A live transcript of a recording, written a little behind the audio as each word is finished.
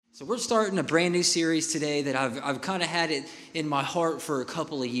So we're starting a brand new series today that I've kind of had it in my heart for a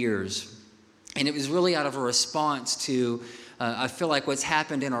couple of years. And it was really out of a response to, I feel like, what's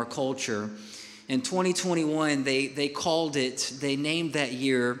happened in our culture. In 2021, they named that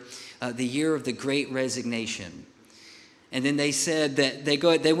year the year of the Great Resignation. And then they said that they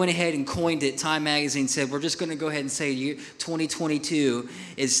went ahead and coined it. Time Magazine said, we're just going to go ahead and say 2022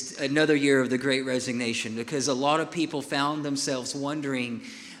 is another year of the Great Resignation, because a lot of people found themselves wondering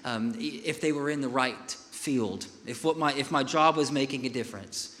if they were in the right field, if my job was making a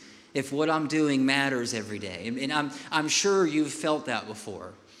difference, if what I'm doing matters every day. And I'm sure you've felt that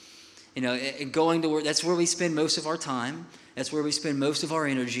before. You know, going to work, that's where we spend most of our time. That's where we spend most of our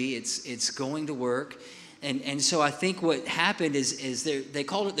energy. It's going to work. And so I think what happened is they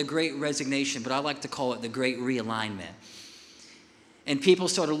called it the Great Resignation, but I like to call it the Great Realignment. And people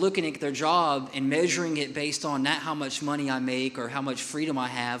started looking at their job and measuring it based on not how much money I make or how much freedom I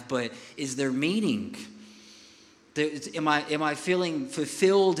have, but is there meaning? Am I feeling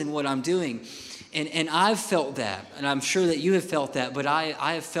fulfilled in what I'm doing? And I've felt that, and I'm sure that you have felt that, but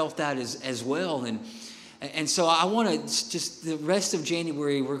I have felt that as well. And so I want to just, the rest of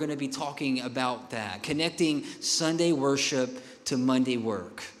January, we're going to be talking about that, connecting Sunday worship to Monday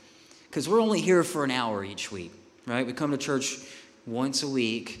work. Because we're only here for an hour each week, right? We come to church once a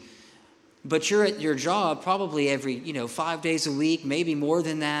week, but you're at your job probably every 5 days a week, maybe more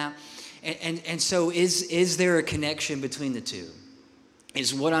than that. And so is there a connection between the two?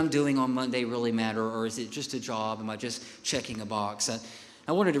 Is what I'm doing on Monday really matter, or is it just a job? Am I just checking a box?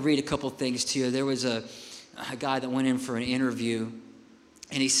 I wanted to read a couple things to you. There was a guy that went in for an interview,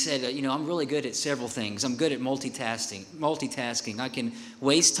 and he said, I'm really good at several things. I'm good at multitasking. I can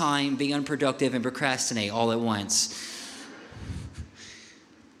waste time, be unproductive, and procrastinate all at once.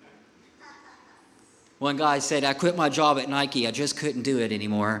 One guy said, I quit my job at Nike. I just couldn't do it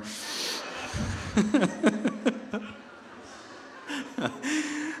anymore.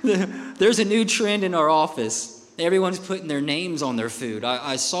 There's a new trend in our office. Everyone's putting their names on their food.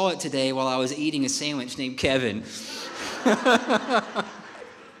 I saw it today while I was eating a sandwich named Kevin.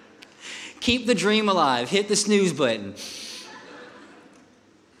 Keep the dream alive. Hit the snooze button.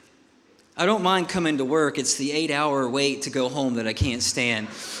 I don't mind coming to work. It's the 8-hour wait to go home that I can't stand.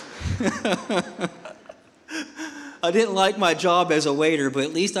 I didn't like my job as a waiter, but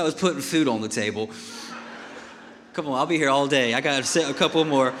at least I was putting food on the table. Come on, I'll be here all day. I got to set a couple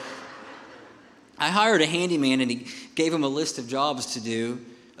more. I hired a handyman, and he gave him a list of jobs to do.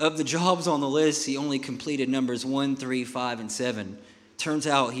 Of the jobs on the list, he only completed numbers 1, 3, 5, and 7. Turns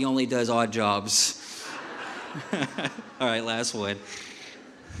out he only does odd jobs. All right, last one.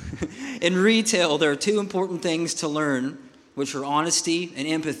 In retail, there are 2 important things to learn, which are honesty and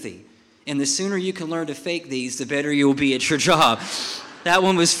empathy. And the sooner you can learn to fake these, the better you will be at your job. That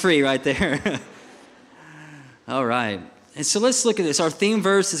one was free right there. All right. And so let's look at this. Our theme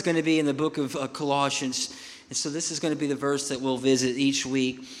verse is going to be in the book of Colossians. And so this is going to be the verse that we'll visit each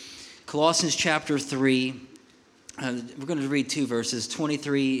week. Colossians chapter 3. We're going to read 2 verses,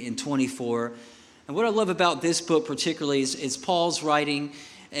 23 and 24. And what I love about this book particularly is Paul's writing,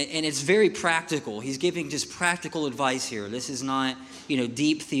 and it's very practical. He's giving just practical advice here. This is not,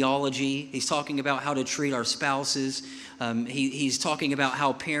 deep theology. He's talking about how to treat our spouses. He's talking about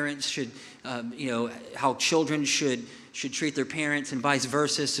how parents should, how children should treat their parents and vice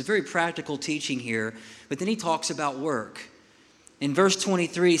versa. It's a very practical teaching here. But then he talks about work. In verse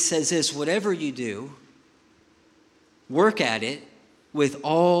 23 says this, whatever you do, work at it with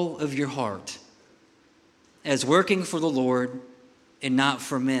all of your heart, as working for the Lord and not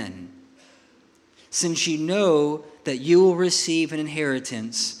for men, since you know that you will receive an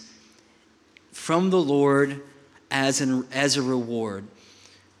inheritance from the Lord as a reward.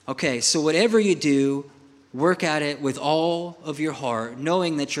 Okay, so whatever you do, work at it with all of your heart,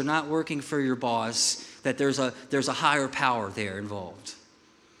 knowing that you're not working for your boss, that there's a higher power there involved.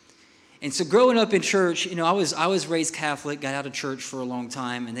 And so growing up in church, I was raised Catholic, got out of church for a long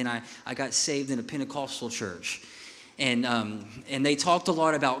time, and then I got saved in a Pentecostal church. And they talked a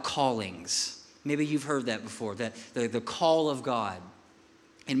lot about callings. Maybe you've heard that before, that the call of God.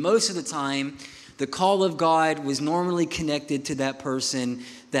 And most of the time, the call of God was normally connected to that person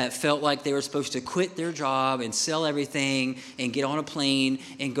that felt like they were supposed to quit their job and sell everything and get on a plane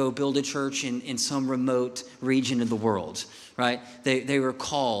and go build a church in some remote region of the world, right? They were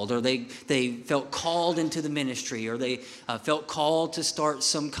called, or they felt called into the ministry, or they felt called to start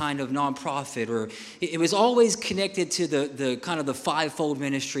some kind of nonprofit, or it was always connected to the kind of the fivefold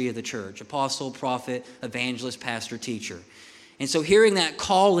ministry of the church: apostle, prophet, evangelist, pastor, teacher. And so hearing that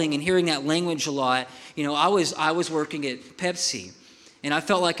calling and hearing that language a lot, I was working at Pepsi. And I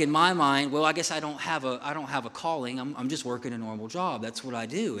felt like in my mind, well, I guess I don't have a calling. I'm just working a normal job. That's what I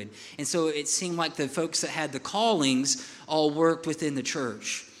do. And so it seemed like the folks that had the callings all worked within the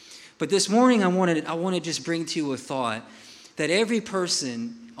church. But this morning I want to just bring to you a thought that every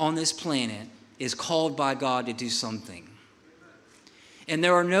person on this planet is called by God to do something. And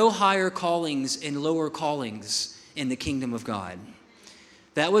there are no higher callings and lower callings in the kingdom of God.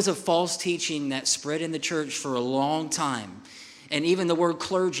 That was a false teaching that spread in the church for a long time. And even the word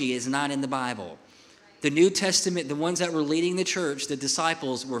clergy is not in the Bible. The New Testament, the ones that were leading the church, the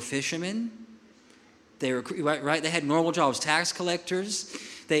disciples, were fishermen. They were right. They had normal jobs, tax collectors.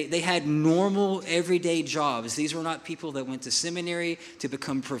 They had normal everyday jobs. These were not people that went to seminary to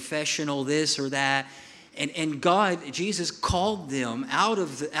become professional this or that. And God, Jesus, called them out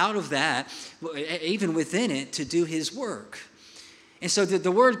of that, even within it, to do his work. And so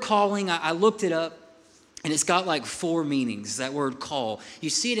the word calling, I looked it up. And it's got like 4 meanings, that word call.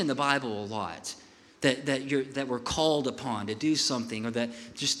 You see it in the Bible a lot, that we're called upon to do something, or that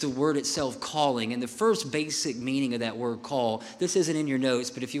just the word itself, calling. And the first basic meaning of that word call, this isn't in your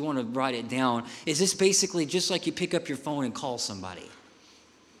notes, but if you want to write it down, is this basically just like you pick up your phone and call somebody.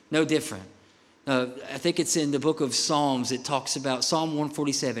 No different. I think it's in the book of Psalms. It talks about Psalm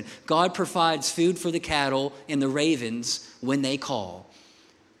 147. God provides food for the cattle and the ravens when they call.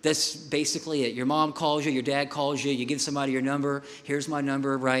 That's basically it. Your mom calls you, your dad calls you, you give somebody your number. Here's my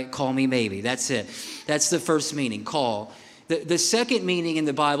number, right? Call me maybe. That's it. That's the first meaning, call. The second meaning in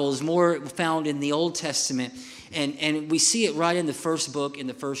the Bible is more found in the Old Testament, and we see it right in the first book, in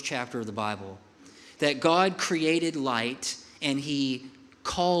the first chapter of the Bible, that God created light and he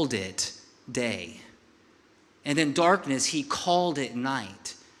called it day. And then darkness, he called it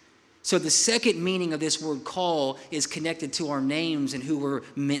night. So the second meaning of this word call is connected to our names and who we're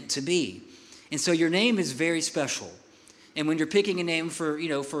meant to be. And so your name is very special. And when you're picking a name for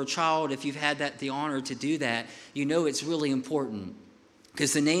a child, if you've had the honor to do that, you know it's really important.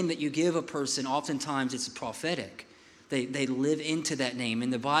 Because the name that you give a person, oftentimes it's prophetic. They live into that name. In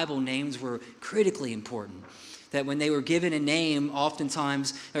the Bible, names were critically important. That when they were given a name,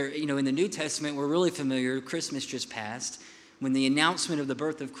 oftentimes, in the New Testament, we're really familiar, Christmas just passed, when the announcement of the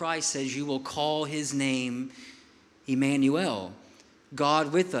birth of Christ says, you will call his name Emmanuel,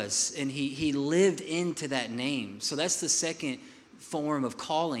 God with us. And he lived into that name. So that's the second form of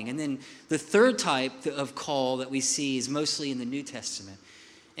calling. And then the third type of call that we see is mostly in the New Testament.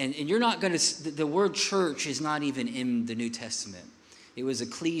 And you're not going to, the word church is not even in the New Testament. It was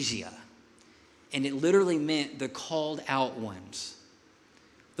ecclesia. And it literally meant the called out ones.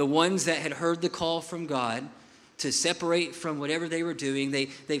 The ones that had heard the call from God to separate from whatever they were doing. They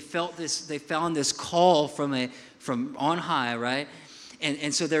felt this, they found this call from on high, right?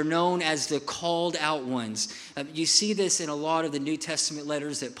 And so they're known as the called out ones. You see this in a lot of the New Testament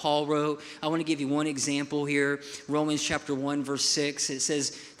letters that Paul wrote. I want to give you one example here. Romans chapter 1, verse 6. It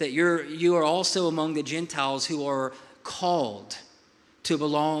says that you are also among the Gentiles who are called to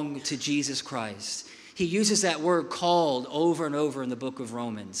belong to Jesus Christ. He uses that word called over and over in the book of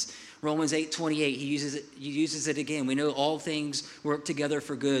Romans. Romans 8:28, he uses it again. We know all things work together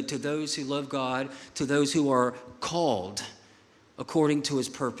for good to those who love God, to those who are called according to his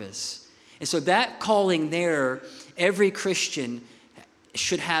purpose. And so that calling there, every Christian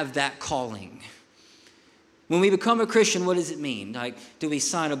should have that calling. When we become a Christian, what does it mean? Like, do we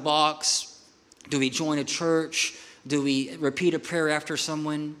sign a box? Do we join a church? Do we repeat a prayer after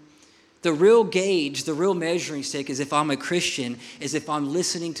someone? The real gauge, the real measuring stick is if I'm a Christian, is if I'm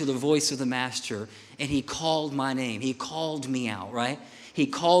listening to the voice of the Master and he called my name. He called me out, right? He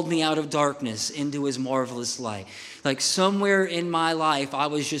called me out of darkness into his marvelous light. Like somewhere in my life, I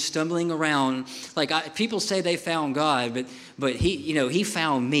was just stumbling around. Like people say they found God, but he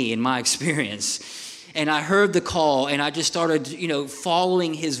found me in my experience. And I heard the call and I just started,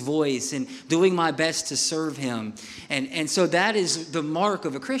 following his voice and doing my best to serve him. And so that is the mark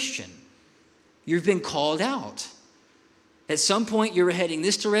of a Christian. You've been called out. At some point, you were heading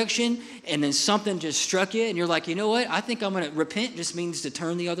this direction, and then something just struck you, and you're like, you know what? I think I'm going to repent. Just means to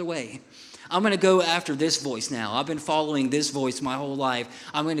turn the other way. I'm going to go after this voice now. I've been following this voice my whole life.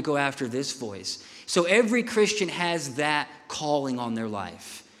 I'm going to go after this voice. So every Christian has that calling on their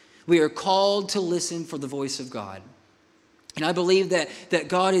life. We are called to listen for the voice of God. And I believe that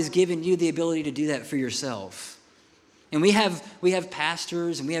God has given you the ability to do that for yourself. And we have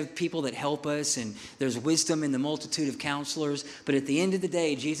pastors and we have people that help us, and there's wisdom in the multitude of counselors. But at the end of the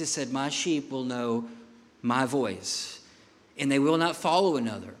day, Jesus said, my sheep will know my voice, and they will not follow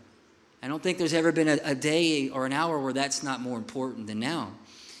another. I don't think there's ever been a day or an hour where that's not more important than now.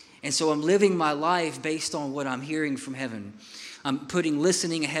 And so I'm living my life based on what I'm hearing from heaven. I'm putting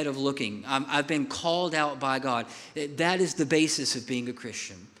listening ahead of looking. I've been called out by God. That is the basis of being a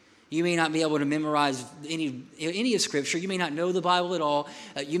Christian. You may not be able to memorize any of Scripture. You may not know the Bible at all.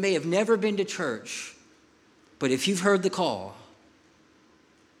 You may have never been to church. But if you've heard the call,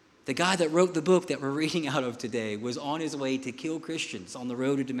 the guy that wrote the book that we're reading out of today was on his way to kill Christians on the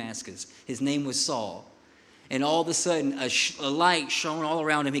road to Damascus. His name was Saul. And all of a sudden, a light shone all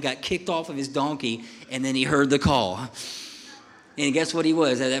around him. He got kicked off of his donkey, and then he heard the call. And guess what he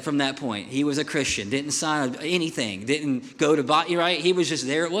was from that point? He was a Christian, didn't sign anything, didn't go to body, right? He was just,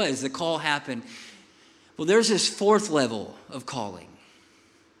 there it was. The call happened. Well, there's this fourth level of calling.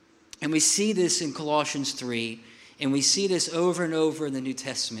 And we see this in Colossians 3, and we see this over and over in the New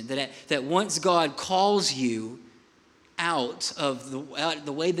Testament, that once God calls you out of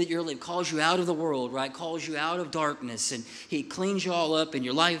the way that you're living, calls you out of the world, right? Calls you out of darkness, and he cleans you all up, and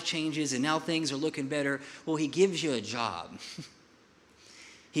your life changes, and now things are looking better. Well, he gives you a job.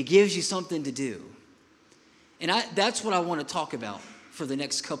 He gives you something to do. And that's what I want to talk about for the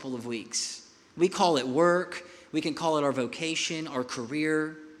next couple of weeks. We call it work. We can call it our vocation, our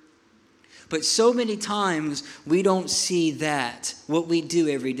career. But so many times we don't see that, what we do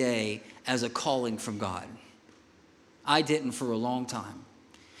every day, as a calling from God. I didn't for a long time.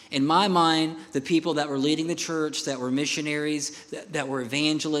 In my mind, the people that were leading the church, that were missionaries, that were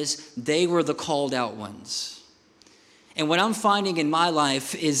evangelists, they were the called out ones. And what I'm finding in my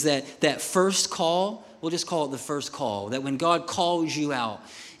life is that first call, we'll just call it the first call, that when God calls you out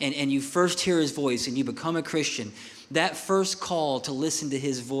and you first hear his voice and you become a Christian, that first call to listen to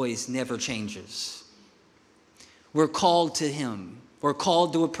his voice never changes. We're called to him. We're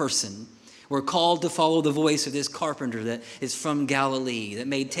called to a person. We're called to follow the voice of this carpenter that is from Galilee, that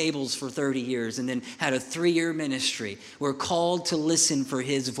made tables for 30 years and then had a 3-year ministry. We're called to listen for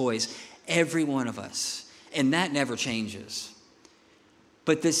his voice, every one of us. And that never changes.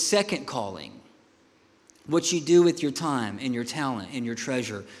 But the second calling, what you do with your time and your talent and your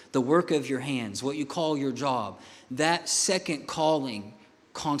treasure, the work of your hands, what you call your job, that second calling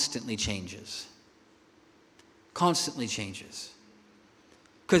constantly changes. Constantly changes.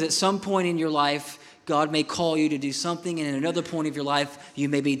 Because at some point in your life, God may call you to do something, and at another point of your life, you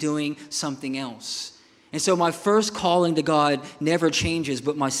may be doing something else. And so my first calling to God never changes,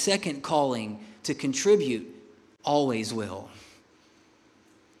 but my second calling to contribute always will.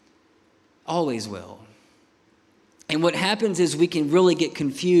 Always will. And what happens is we can really get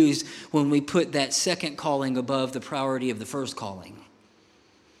confused when we put that second calling above the priority of the first calling.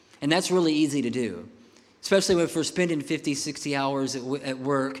 And that's really easy to do. Especially if we're spending 50, 60 hours at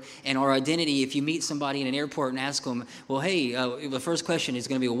work, and our identity, if you meet somebody in an airport and ask them, well, hey, the first question is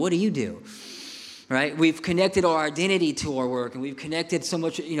going to be, well, what do you do? Right? We've connected our identity to our work, and we've connected so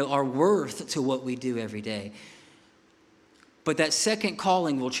much, our worth to what we do every day. But that second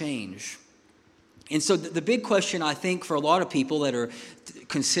calling will change. And so the big question, I think, for a lot of people that are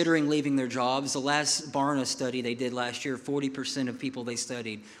considering leaving their jobs, the last Barna study they did last year, 40% of people they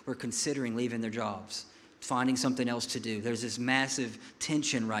studied were considering leaving their jobs, finding something else to do. There's this massive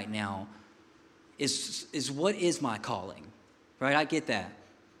tension right now. Is what is my calling? Right? I get that.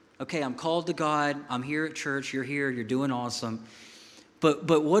 Okay, I'm called to God. I'm here at church. You're here. You're doing awesome.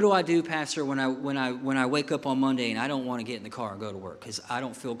 But what do I do, Pastor, when I wake up on Monday and I don't want to get in the car and go to work because I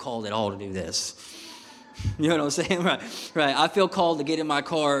don't feel called at all to do this? You know what I'm saying? Right. I feel called to get in my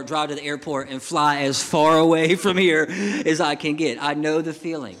car, drive to the airport, and fly as far away from here as I can get. I know the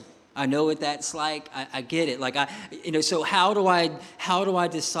feeling. I know what that's like. I get it. So how do I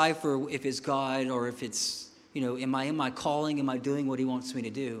decipher if it's God or if it's, am I in my calling? Am I doing what he wants me to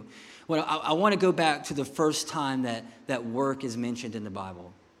do? Well, I want to go back to the first time that work is mentioned in the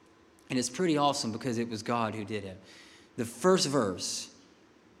Bible. And it's pretty awesome because it was God who did it. The first verse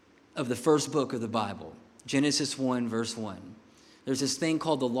of the first book of the Bible, Genesis 1, verse 1. There's this thing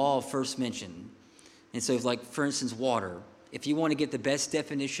called the law of first mention. And so, for instance, water. If you want to get the best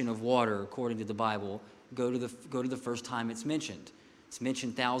definition of water according to the Bible, go to the first time it's mentioned. It's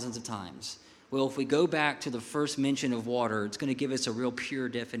mentioned thousands of times. Well, if we go back to the first mention of water, it's going to give us a real pure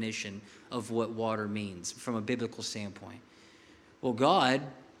definition of what water means from a biblical standpoint. Well, God,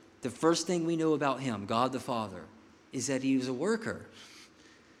 the first thing we know about him, God the Father, is that he was a worker.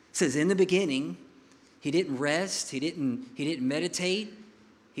 It says in the beginning, he didn't rest, he didn't meditate,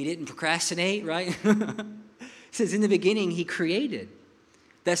 he didn't procrastinate, right? It says in the beginning, he created.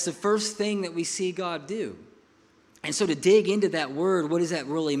 That's the first thing that we see God do. And so to dig into that word, what does that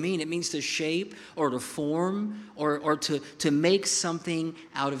really mean? It means to shape or to form or to make something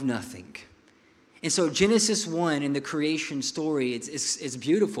out of nothing. And so Genesis 1 in the creation story, it's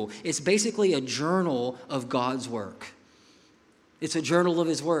beautiful. It's basically a journal of God's work. It's a journal of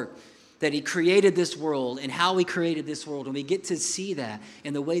his work, that he created this world and how he created this world. And we get to see that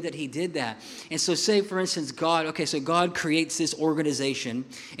in the way that he did that. And so say, for instance, God creates this organization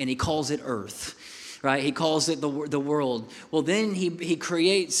and he calls it earth, right? He calls it the world. Well, then he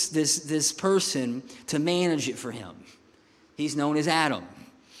creates this person to manage it for him. He's known as Adam.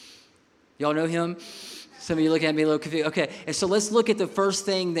 Y'all know him? Some of you look at me a little confused. Okay, and so let's look at the first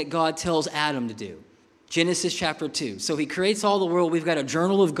thing that God tells Adam to do. Genesis chapter 2. So he creates all the world. We've got a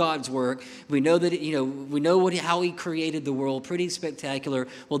journal of God's work. We know that, how he created the world. Pretty spectacular.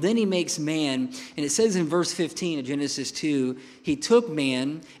 Well, then he makes man. And it says in verse 15 of Genesis 2, he took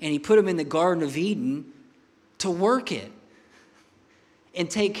man and he put him in the Garden of Eden to work it and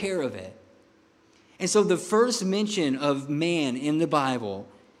take care of it. And so the first mention of man in the Bible,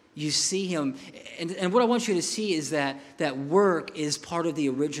 you see him. And what I want you to see is that work is part of the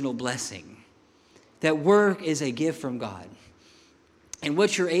original blessing. That work is a gift from God. And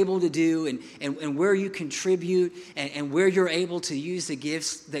what you're able to do and where you contribute and where you're able to use the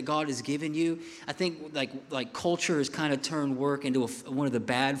gifts that God has given you. I think like culture has kind of turned work into one of the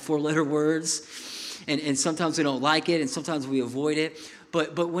bad 4-letter words. And sometimes we don't like it and sometimes we avoid it.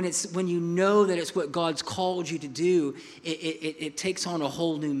 But when you know that it's what God's called you to do, it takes on a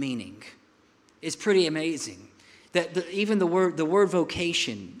whole new meaning. It's pretty amazing. Even the word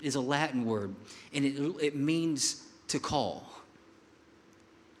vocation is a Latin word, and it means to call.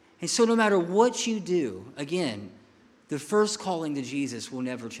 And so no matter what you do, again, the first calling to Jesus will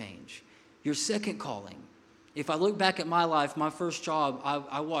never change. Your second calling, if I look back at my life, my first job,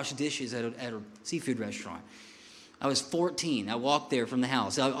 I washed dishes at a seafood restaurant. I was 14. I walked there from the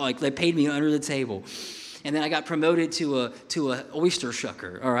house. They paid me under the table. And then I got promoted to a oyster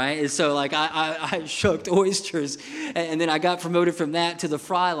shucker, all right? And so I shucked oysters, and then I got promoted from that to the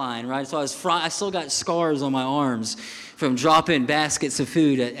fry line, right? So I still got scars on my arms from dropping baskets of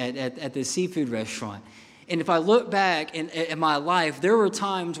food at the seafood restaurant. And if I look back at my life, there were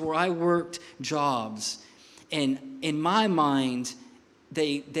times where I worked jobs, and in my mind,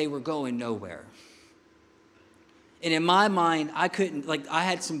 they were going nowhere. And in my mind, I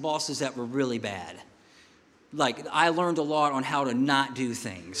had some bosses that were really bad. I learned a lot on how to not do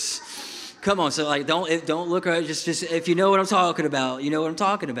things. Come on, so don't look at just if you know what I'm talking about, you know what I'm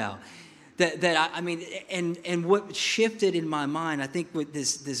talking about. And what shifted in my mind, I think what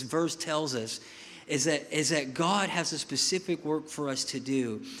this verse tells us is that God has a specific work for us to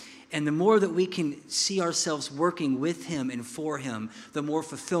do. And the more that we can see ourselves working with him and for him, the more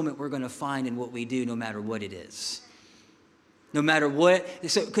fulfillment we're going to find in what we do, no matter what it is. No matter what,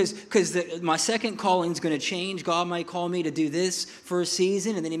 so because my second calling is going to change. God might call me to do this for a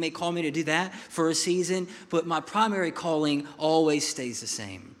season, and then he may call me to do that for a season. But my primary calling always stays the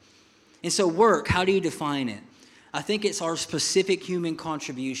same. And so work, how do you define it? I think it's our specific human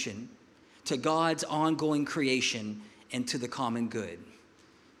contribution to God's ongoing creation and to the common good.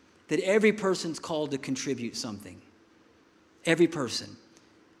 That every person's called to contribute something. Every person.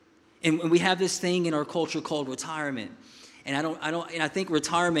 And we have this thing in our culture called retirement. And I think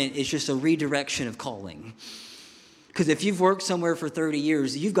retirement is just a redirection of calling. Because if you've worked somewhere for 30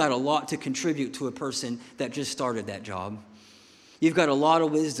 years, you've got a lot to contribute to a person that just started that job. You've got a lot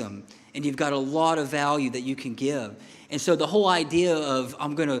of wisdom, and you've got a lot of value that you can give. And so the whole idea of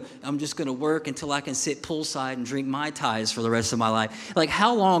I'm just gonna work until I can sit poolside and drink Mai Tais for the rest of my life.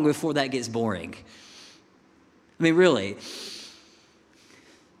 How long before that gets boring? I mean, really.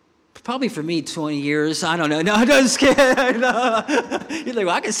 Probably for me, 20 years. I don't know. No, I'm just kidding. No. You're like, well,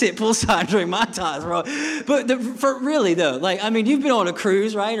 I can sit poolside and drink Mai Tais, bro. But for really, though, you've been on a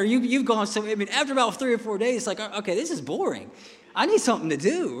cruise, right? Or you've gone somewhere. After about 3 or 4 days, it's okay, this is boring. I need something to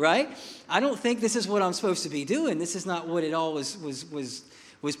do, right? I don't think this is what I'm supposed to be doing. This is not what it all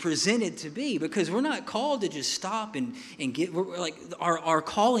was presented to be, because we're not called to just stop and get, our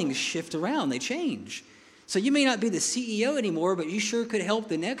callings shift around. They change. So you may not be the CEO anymore, but you sure could help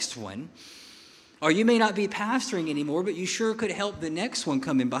the next one. Or you may not be pastoring anymore, but you sure could help the next one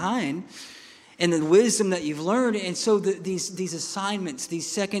coming behind. And the wisdom that you've learned. And so these assignments, these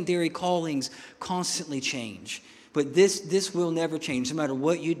secondary callings constantly change. But this will never change, no matter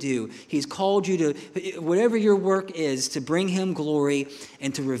what you do. He's called you to, whatever your work is, to bring him glory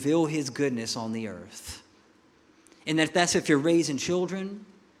and to reveal his goodness on the earth. And that's if you're raising children.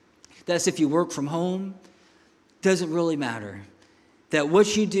 That's if you work from home. Doesn't really matter. That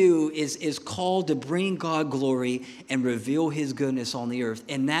what you do is called to bring God glory and reveal his goodness on the earth.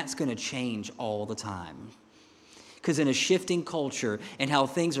 And that's going to change all the time. Because in a shifting culture and how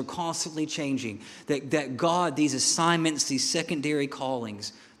things are constantly changing, that God, these assignments, these secondary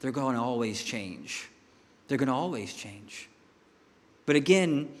callings, they're going to always change. They're going to always change. But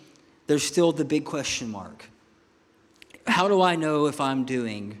again, there's still the big question mark. How do I know if I'm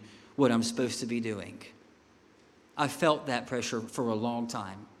doing what I'm supposed to be doing? I felt that pressure for a long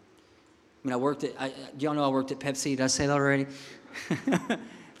time. I mean, y'all know I worked at Pepsi. Did I say that already?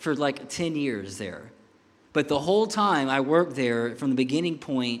 For like 10 years there. But the whole time I worked there, from the beginning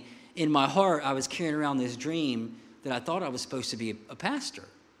point, in my heart, I was carrying around this dream that I thought I was supposed to be a pastor.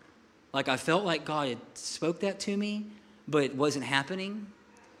 Like I felt like God had spoke that to me, but it wasn't happening.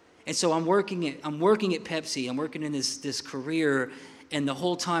 And so I'm working at Pepsi. I'm working in this career, and the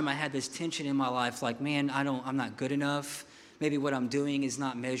whole time I had this tension in my life, like, man, I'm not good enough. Maybe what I'm doing is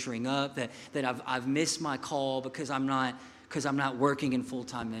not measuring up. That I've missed my call because I'm not working in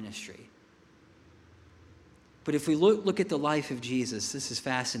full-time ministry. But if we look at the life of Jesus, this is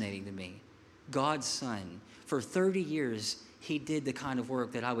fascinating to me. God's Son, for 30 years, he did the kind of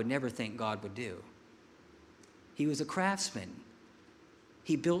work that I would never think God would do. He was a craftsman.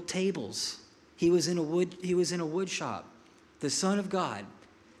 He built tables. He was in a wood shop. The Son of God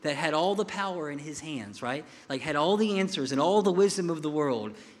that had all the power in his hands, right? Like had all the answers and all the wisdom of the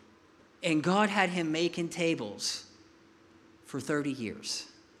world. And God had him making tables for 30 years.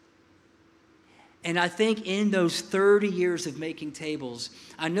 And I think in those 30 years of making tables,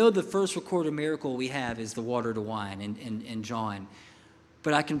 I know the first recorded miracle we have is the water to wine in John.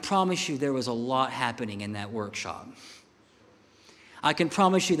 But I can promise you there was a lot happening in that workshop. I can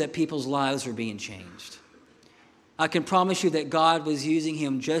promise you that people's lives were being changed. I can promise you that God was using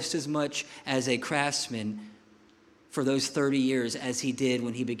him just as much as a craftsman for those 30 years as he did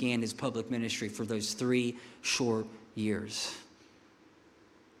when he began his public ministry for those 3 short years.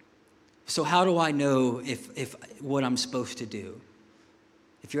 So how do I know if what I'm supposed to do?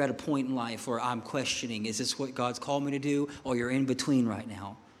 If you're at a point in life where I'm questioning, is this what God's called me to do, or you're in between right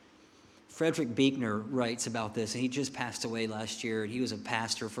now? Frederick Buechner writes about this, and he just passed away last year. He was a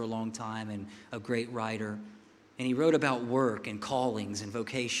pastor for a long time and a great writer. And he wrote about work and callings and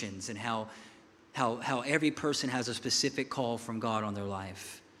vocations and how every person has a specific call from God on their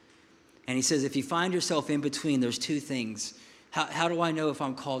life. And he says, if you find yourself in between, there's 2 things. How do I know if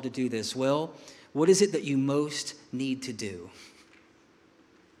I'm called to do this? Well, what is it that you most need to do?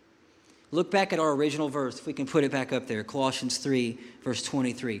 Look back at our original verse, if we can put it back up there, Colossians 3, verse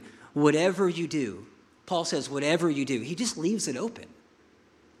 23. Whatever you do, Paul says, whatever you do, he just leaves it open.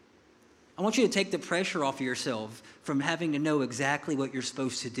 I want you to take the pressure off of yourself from having to know exactly what you're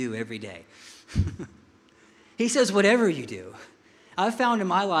supposed to do every day. He says, whatever you do. I've found in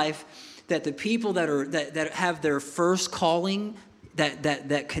my life that the people that have their first calling,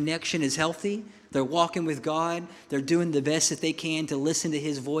 that connection is healthy. They're walking with God. They're doing the best that they can to listen to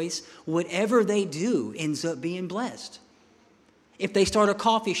his voice. Whatever they do ends up being blessed. If they start a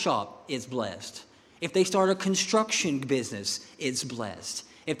coffee shop, it's blessed. If they start a construction business, it's blessed.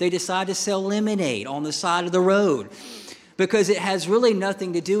 If they decide to sell lemonade on the side of the road, because it has really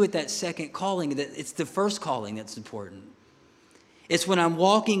nothing to do with that second calling. It's the first calling that's important. It's when I'm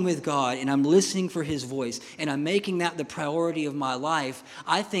walking with God and I'm listening for his voice and I'm making that the priority of my life.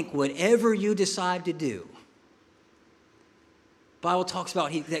 I think whatever you decide to do, the Bible talks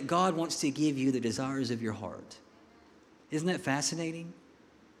about that God wants to give you the desires of your heart. Isn't that fascinating?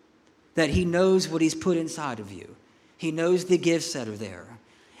 That he knows what he's put inside of you. He knows the gifts that are there.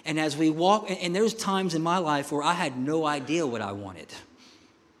 And as we walk, and there's times in my life where I had no idea what I wanted.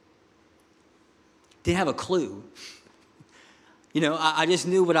 Didn't have a clue. You know, I just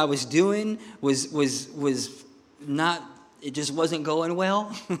knew what I was doing was not, it just wasn't going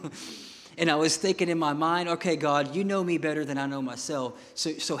well. And I was thinking in my mind, okay, God, you know me better than I know myself,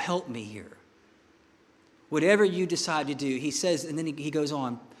 so help me here. Whatever you decide to do, he says, and then he goes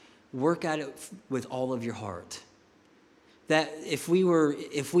on, work at it with all of your heart. That I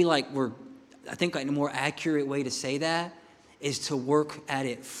think a more accurate way to say that is to work at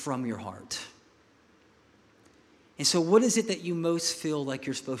it from your heart. And so what is it that you most feel like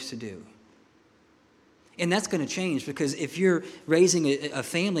you're supposed to do? And that's going to change, because if you're raising a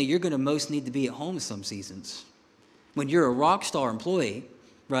family, you're going to most need to be at home some seasons. When you're a rock star employee,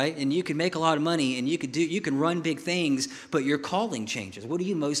 right, and you can make a lot of money and you can run big things, but your calling changes. What do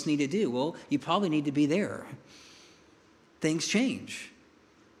you most need to do? Well, you probably need to be there. Things change.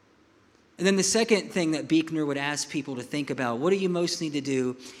 And then the second thing that Buechner would ask people to think about, what do you most need to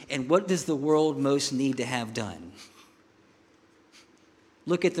do, and what does the world most need to have done?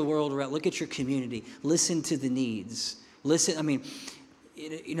 Look at the world around, look at your community, listen to the needs. Listen, I mean,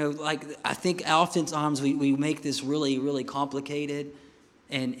 you know, like I think oftentimes we make this really, really complicated,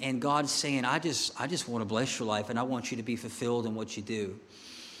 and God's saying, I just want to bless your life, and I want you to be fulfilled in what you do.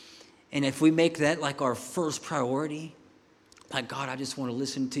 And if we make that like our first priority, Like, God, I just want to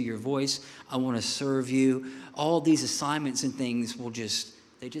listen to your voice. I want to serve you. All these assignments and things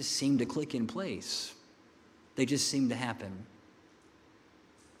they just seem to click in place. They just seem to happen.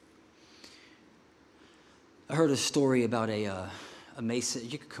 I heard a story about a Mason.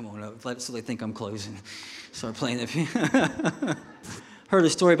 You can come on up so they think I'm closing. Start playing that. Heard a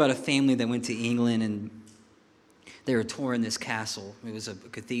story about a family that went to England, and they were touring this castle. It was a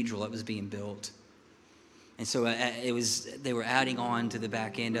cathedral that was being built. And so they were adding on to the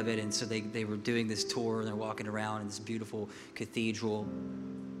back end of it, and so they were doing this tour, and they're walking around in this beautiful cathedral,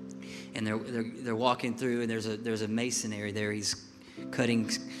 and they're walking through, and there's a masonry there. He's cutting,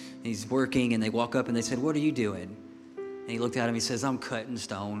 he's working, and they walk up and they said, "What are you doing?" And he looked at him. He says, "I'm cutting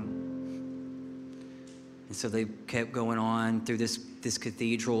stone." And so they kept going on through this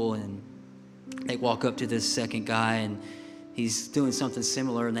cathedral, and they walk up to this second guy, and he's doing something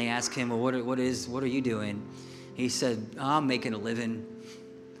similar, and they ask him, "Well, what are you doing?" He said, "I'm making a living."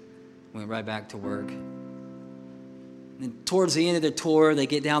 Went right back to work. And towards the end of the tour, they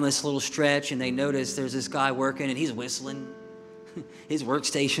get down this little stretch, and they notice there's this guy working, and he's whistling. His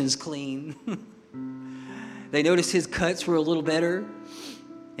workstation's clean. They noticed his cuts were a little better,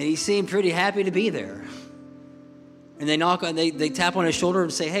 and he seemed pretty happy to be there. And they tap on his shoulder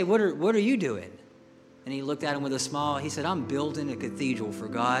and say, "Hey, what are you doing?" And he looked at him with a smile. He said, "I'm building a cathedral for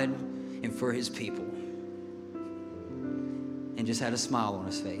God and for his people." And just had a smile on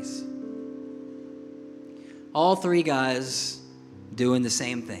his face. All three guys doing the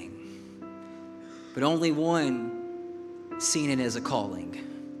same thing. But only one seen it as a calling.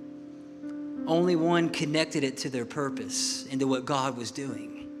 Only one connected it to their purpose and to what God was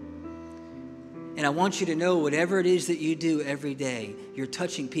doing. And I want you to know, whatever it is that you do every day, you're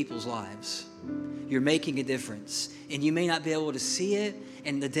touching people's lives. You're making a difference. And you may not be able to see it,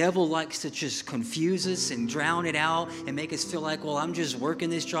 and the devil likes to just confuse us and drown it out and make us feel like, well, I'm just working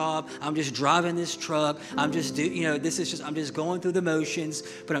this job, I'm just driving this truck, I'm just I'm just going through the motions.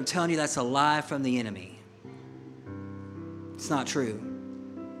 But I'm telling you, that's a lie from the enemy. It's not true.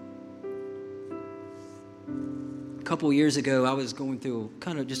 A couple years ago, I was going through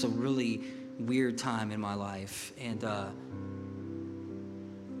kind of just a really weird time in my life, and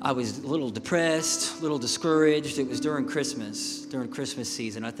I was a little depressed, a little discouraged. It was during Christmas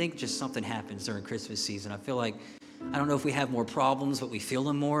season. I think just something happens during Christmas season. I feel like, I don't know if we have more problems, but we feel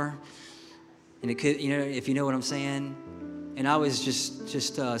them more. And it could, if you know what I'm saying. And I was just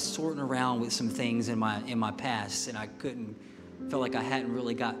sorting around with some things in my past, and I felt like I hadn't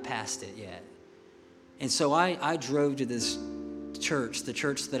really got past it yet. And so I drove to this church, the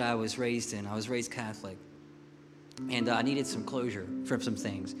church that I was raised in. I was raised Catholic. And I needed some closure from some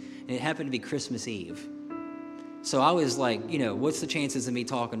things. And it happened to be Christmas Eve. So I was like, what's the chances of me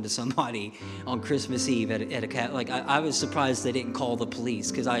talking to somebody on Christmas Eve at a Catholic? I was surprised they didn't call the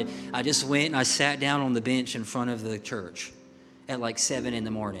police, because I just went and I sat down on the bench in front of the church at like 7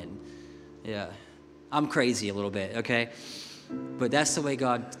 a.m. Yeah. I'm crazy a little bit, okay? But that's the way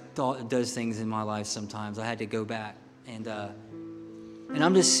God does things in my life sometimes. I had to go back. And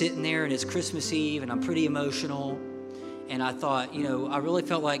I'm just sitting there, and it's Christmas Eve, and I'm pretty emotional. And I thought, I really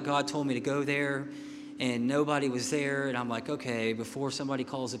felt like God told me to go there, and nobody was there. And I'm like, okay, before somebody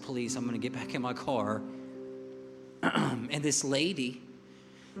calls the police, I'm going to get back in my car. And this lady,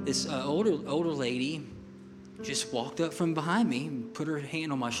 this older lady, just walked up from behind me and put her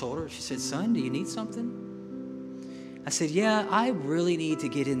hand on my shoulder. She said, "Son, do you need something?" I said, "Yeah, I really need to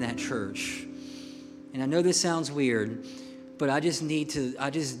get in that church. And I know this sounds weird, but I just need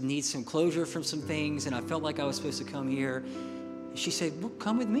some closure from some things, and I felt like I was supposed to come here." And she said, "Well,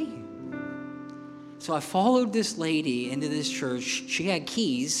 come with me." So I followed this lady into this church. She had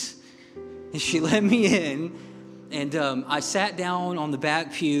keys, and she let me in. And I sat down on the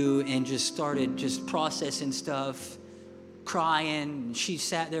back pew and just started processing stuff, crying. And she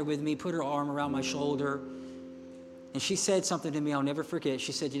sat there with me, put her arm around my shoulder. And she said something to me I'll never forget.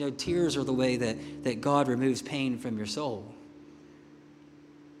 She said, tears are the way that God removes pain from your soul.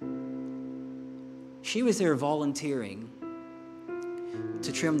 She was there volunteering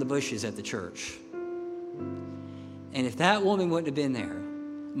to trim the bushes at the church. And if that woman wouldn't have been there,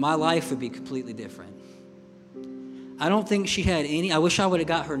 my life would be completely different. I don't think she had I wish I would have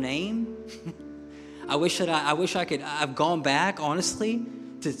got her name. I wish I've gone back, honestly,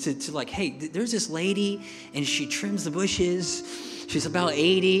 to like, hey, there's this lady, and she trims the bushes. She's about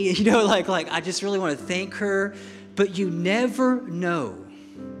 80, I just really want to thank her. But you never know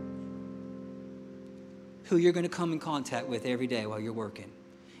who you're going to come in contact with every day while you're working.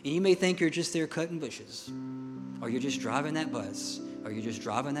 And you may think you're just there cutting bushes, or you're just driving that bus, or you're just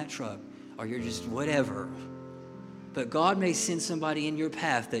driving that truck, or you're just whatever. But God may send somebody in your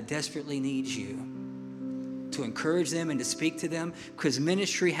path that desperately needs you to encourage them and to speak to them, because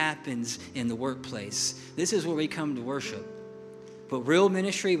ministry happens in the workplace. This is where we come to worship. But real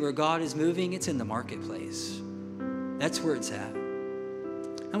ministry, where God is moving, it's in the marketplace. That's where it's at.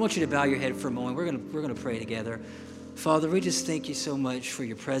 I want you to bow your head for a moment. We're going to pray together. Father, we just thank you so much for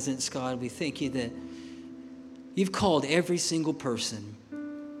your presence, God. We thank you that you've called every single person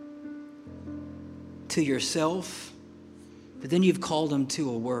to yourself, but then you've called them to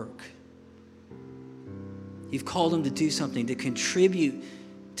a work. You've called them to do something, to contribute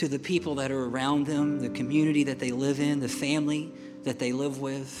to the people that are around them, the community that they live in, the family that they live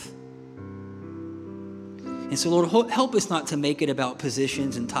with. And so, Lord, help us not to make it about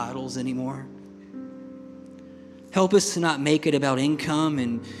positions and titles anymore. Help us to not make it about income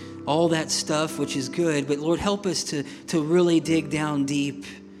and all that stuff, which is good. But, Lord, help us to really dig down deep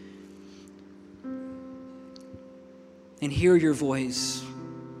and hear your voice.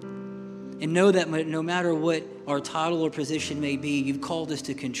 And know that no matter what our title or position may be, you've called us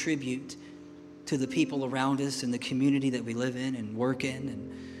to contribute to the people around us and the community that we live in and work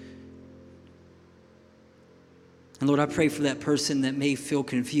in. And Lord, I pray for that person that may feel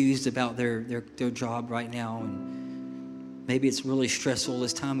confused about their job right now. And maybe it's really stressful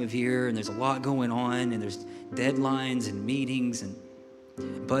this time of year, and there's a lot going on, and there's deadlines and meetings and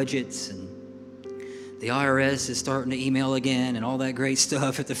budgets, and the IRS is starting to email again and all that great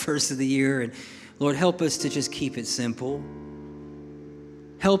stuff at the first of the year. And Lord, help us to just keep it simple.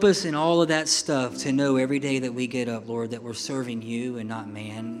 Help us in all of that stuff to know every day that we get up, Lord, that we're serving you and not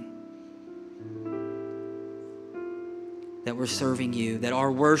man. That we're serving you, that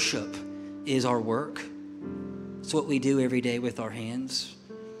our worship is our work. It's what we do every day with our hands.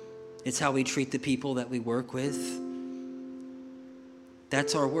 It's how we treat the people that we work with.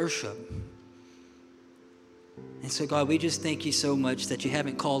 That's our worship. And so, God, we just thank you so much that you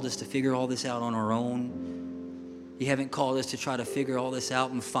haven't called us to figure all this out on our own. You haven't called us to try to figure all this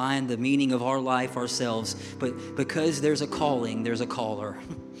out and find the meaning of our life ourselves. But because there's a calling, there's a caller,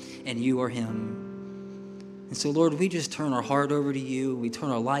 and you are him. And so, Lord, we just turn our heart over to you. We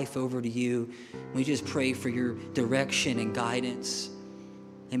turn our life over to you. We just pray for your direction and guidance.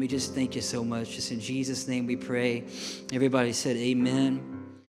 And we just thank you so much. Just in Jesus' name we pray. Everybody said amen.